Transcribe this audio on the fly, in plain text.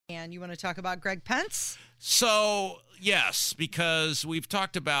And you want to talk about Greg Pence? So, yes, because we've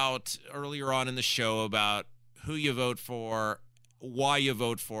talked about earlier on in the show about who you vote for, why you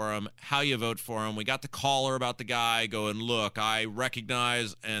vote for him, how you vote for him. We got the caller about the guy going, look, I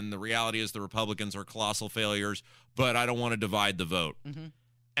recognize, and the reality is the Republicans are colossal failures, but I don't want to divide the vote. Mm-hmm.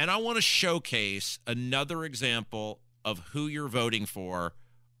 And I want to showcase another example of who you're voting for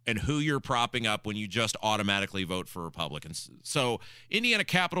and who you're propping up when you just automatically vote for Republicans. So Indiana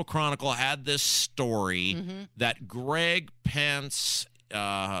Capitol Chronicle had this story that Greg Pence,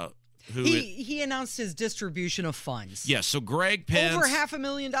 he announced his distribution of funds. Yes, so Greg Pence, over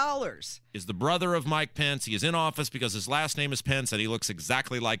 $500,000, is the brother of Mike Pence. He is in office because his last name is Pence, and he looks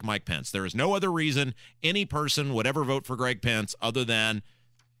exactly like Mike Pence. There is no other reason any person would ever vote for Greg Pence other than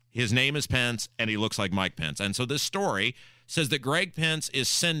his name is Pence, and he looks like Mike Pence. And so this story says that Greg Pence is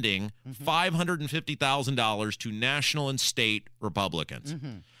sending $550,000 to national and state Republicans.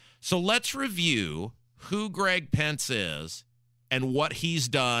 So let's review who Greg Pence is and what he's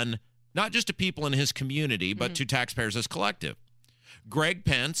done, not just to people in his community, but to taxpayers as collective. Greg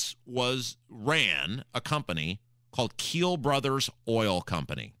Pence ran a company called Keel Brothers Oil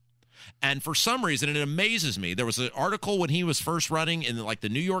Company. And for some reason, and it amazes me, there was an article when he was first running in like the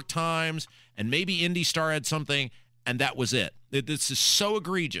New York Times, and maybe Indy Star had something, and that was it. This is so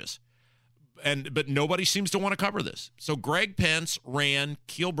egregious. But nobody seems to want to cover this. So Greg Pence ran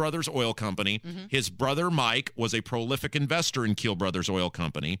Keel Brothers Oil Company. His brother Mike was a prolific investor in Keel Brothers Oil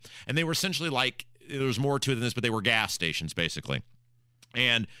Company. And they were essentially like, there was more to it than this, but they were gas stations, basically.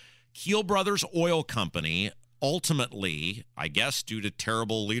 And Keel Brothers Oil Company ultimately, I guess due to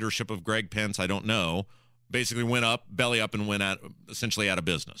terrible leadership of Greg Pence, I don't know, basically went up, belly up, and went essentially out of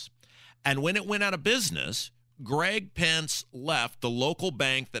business. And when it went out of business, Greg Pence left the local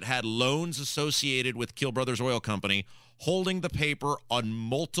bank that had loans associated with Keel Brothers Oil Company holding the paper on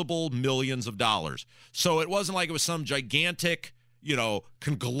multiple millions of dollars. So it wasn't like it was some gigantic,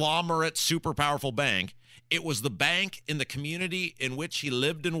 conglomerate, super powerful bank. It was the bank in the community in which he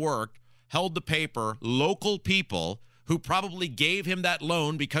lived and worked, held the paper, local people who probably gave him that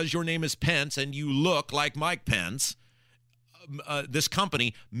loan because your name is Pence and you look like Mike Pence, this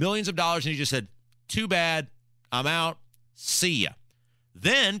company, millions of dollars, and he just said, too bad, I'm out, see ya.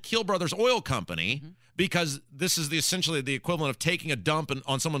 Then Keel Brothers Oil Company, because this is essentially the equivalent of taking a dump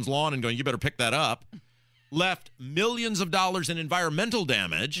on someone's lawn and going, you better pick that up, left millions of dollars in environmental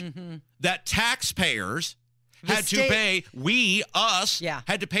damage that taxpayers had to pay,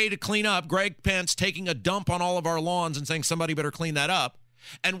 had to pay to clean up. Greg Pence taking a dump on all of our lawns and saying somebody better clean that up.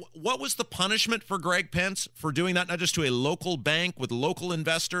 And what was the punishment for Greg Pence for doing that, not just to a local bank with local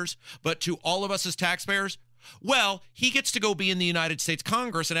investors, but to all of us as taxpayers? Well, he gets to go be in the United States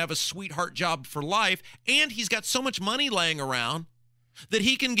Congress and have a sweetheart job for life, and he's got so much money laying around that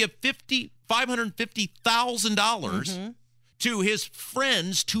he can give $550,000 to his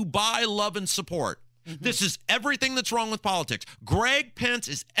friends to buy love and support. This is everything that's wrong with politics. Greg Pence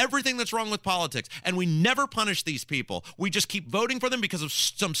is everything that's wrong with politics, and we never punish these people. We just keep voting for them because of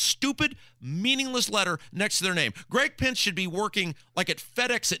some stupid, meaningless letter next to their name. Greg Pence should be working like at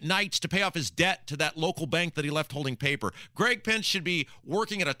FedEx at nights to pay off his debt to that local bank that he left holding paper. Greg Pence should be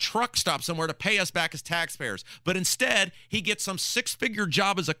working at a truck stop somewhere to pay us back as taxpayers. But instead, he gets some six-figure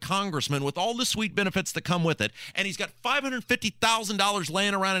job as a congressman with all the sweet benefits that come with it, and he's got $550,000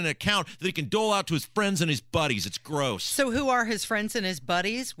 laying around in an account that he can dole out to his friends and his buddies. It's gross. So who are his friends and his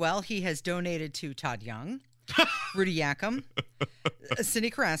buddies? Well, he has donated to Todd Young, Rudy Yackham, Cindy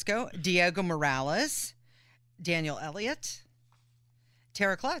Carrasco, Diego Morales, Daniel Elliott,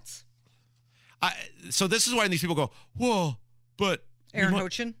 Tara Klutz. So this is why these people go, whoa, but Aaron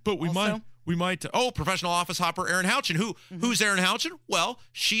Houchin. But we might. Oh, professional office hopper Aaron Houchin. Who's Aaron Houchin? Well,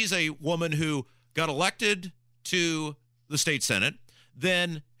 she's a woman who got elected to the state Senate,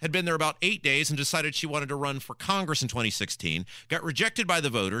 then had been there about 8 days and decided she wanted to run for Congress in 2016, got rejected by the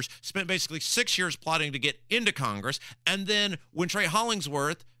voters, spent basically 6 years plotting to get into Congress, and then when Trey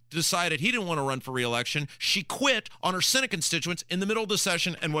Hollingsworth decided he didn't want to run for re-election, she quit on her Senate constituents in the middle of the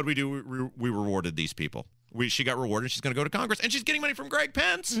session, and what did we do? We rewarded these people. She got rewarded. She's going to go to Congress, and she's getting money from Greg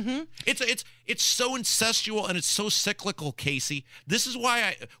Pence. It's so incestual, and it's so cyclical, Casey. This is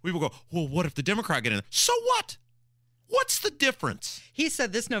why we will go, well, what if the Democrat get in? So what? What's the difference? He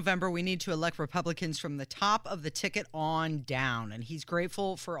said this November we need to elect Republicans from the top of the ticket on down, and he's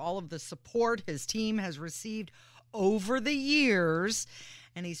grateful for all of the support his team has received over the years,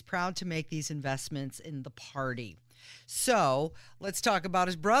 and he's proud to make these investments in the party. So let's talk about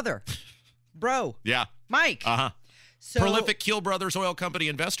his brother. Bro. Yeah. Mike. So, prolific Keel Brothers Oil Company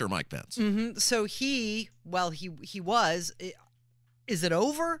investor, Mike Pence. So he was Is it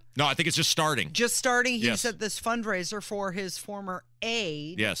over? No, I think it's just starting. Just starting. He's Yes. at this fundraiser for his former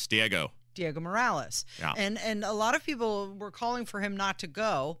aide. Yes, Diego Morales. Yeah. And a lot of people were calling for him not to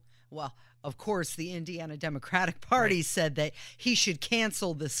go. Well, of course, the Indiana Democratic Party said that he should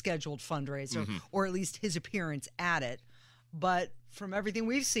cancel the scheduled fundraiser, or at least his appearance at it. But from everything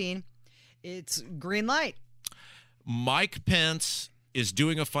we've seen, it's green light. Mike Pence is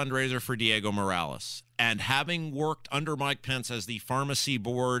doing a fundraiser for Diego Morales. And having worked under Mike Pence as the pharmacy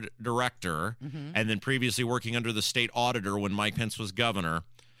board director, and then previously working under the state auditor when Mike Pence was governor,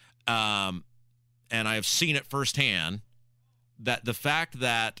 and I have seen it firsthand, that the fact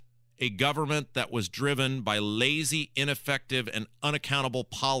that a government that was driven by lazy, ineffective, and unaccountable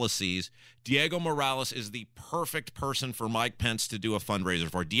policies, Diego Morales is the perfect person for Mike Pence to do a fundraiser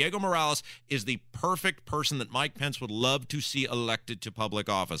for. Diego Morales is the perfect person that Mike Pence would love to see elected to public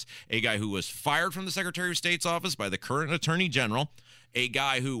office. A guy who was fired from the Secretary of State's office by the current Attorney General, a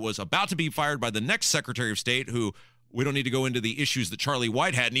guy who was about to be fired by the next Secretary of State, who we don't need to go into the issues that Charlie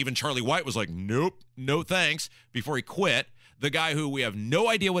White had, and even Charlie White was like, nope, no thanks, before he quit. The guy who we have no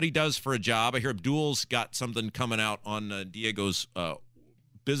idea what he does for a job. I hear Abdul's got something coming out on Diego's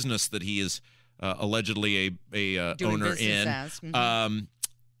business that he is allegedly a owner in.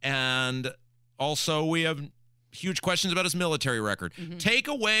 And also we have huge questions about his military record. Take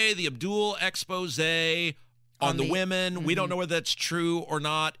away the Abdul expose on the women. We don't know whether that's true or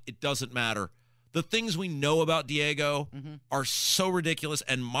not. It doesn't matter. The things we know about Diego are so ridiculous,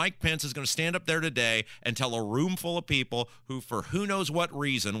 and Mike Pence is going to stand up there today and tell a room full of people who, for who knows what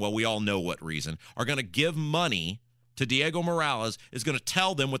reason, well, we all know what reason, are going to give money to Diego Morales, is going to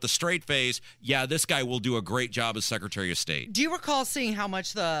tell them with a straight face, yeah, this guy will do a great job as Secretary of State. Do you recall seeing how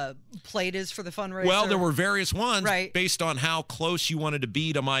much the plate is for the fundraiser? Well, there were various ones based on how close you wanted to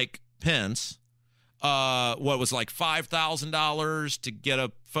be to Mike Pence. What was like $5,000 to get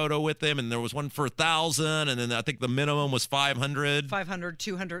a photo with him, and there was one for $1,000, and then I think the minimum was $500. $500,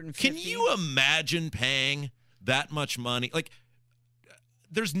 $250. Can you imagine paying that much money? Like,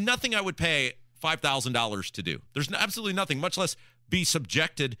 there's nothing I would pay $5,000 to do. There's absolutely nothing, much less be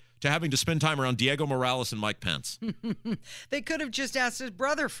subjected to having to spend time around Diego Morales and Mike Pence. They could have just asked his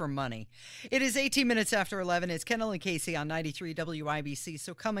brother for money. It is 18 minutes after 11. It's Kendall and Casey on 93 WIBC.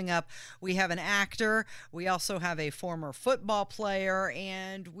 So coming up, we have an actor. We also have a former football player.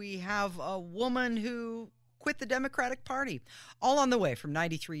 And we have a woman who quit the Democratic Party. All on the way from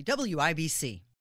 93 WIBC.